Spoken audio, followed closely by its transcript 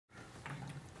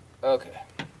Okay.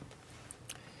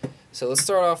 So let's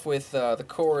start off with the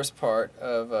chorus part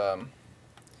of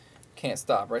Can't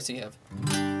Stop, right? So you have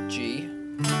G,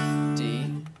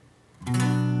 D,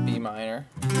 B minor,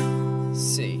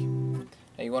 C.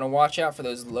 Now you want to watch out for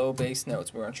those low bass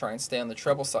notes. We're going to try and stay on the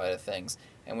treble side of things.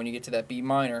 And when you get to that B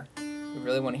minor, we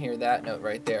really want to hear that note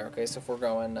right there. Okay, so if we're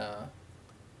going...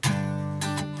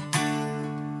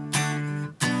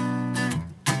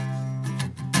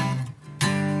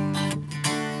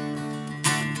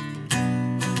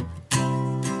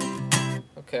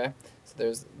 Okay, so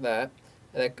there's that.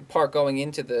 That part going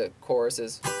into the chorus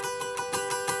is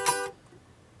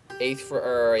 8th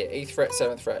fret,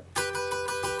 7th fret.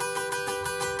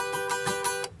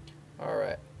 All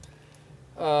right.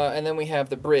 And then we have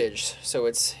the bridge. So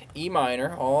it's E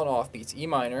minor, all on offbeats. E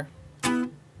minor.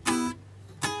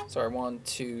 Sorry, 1,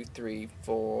 2, 3,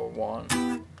 4,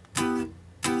 1.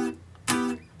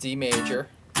 D major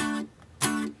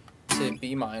to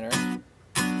B minor.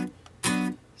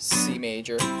 C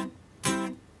major,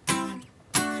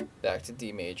 back to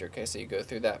D major. Okay, so you go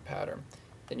through that pattern.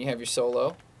 Then you have your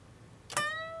solo.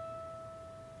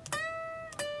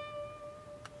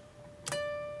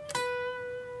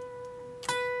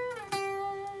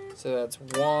 So that's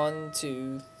 1,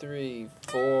 2, 3,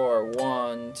 4,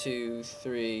 1, 2,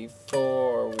 3,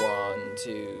 4, 1,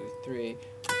 2, 3,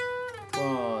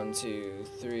 1, 2,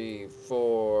 3,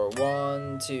 4,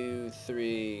 1, 2,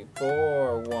 3,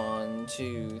 4, 1,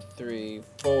 2, 3,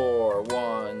 4,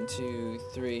 1, 2,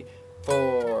 3,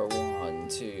 4, 1,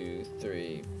 2,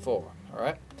 3, 4.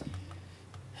 Alright?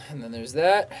 And then there's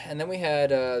that. And then we had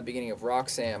the beginning of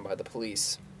Roxanne by the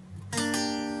Police.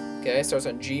 Okay, starts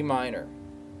on G minor.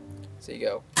 So you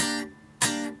go.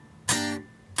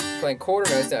 Playing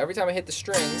quarter notes. Now every time I hit the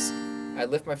strings, I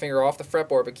lift my finger off the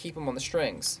fretboard but keep them on the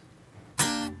strings.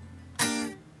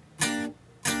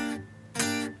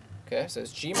 Okay, so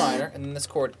it's G minor, and then this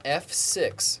chord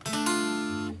F6.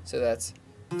 So that's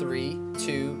 3,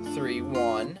 2, 3,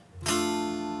 1.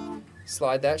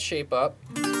 Slide that shape up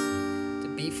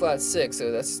to B flat 6. So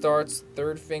that starts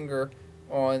 3rd finger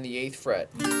on the 8th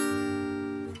fret.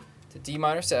 To D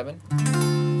minor 7.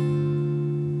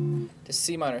 To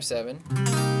C minor 7.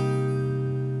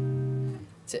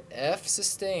 To F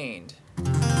sustained.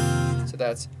 So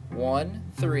that's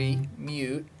 1, 3,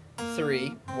 mute,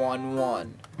 3, 1,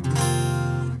 1.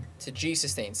 To G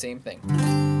sustained, same thing.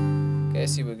 Okay,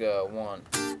 so you would go 1,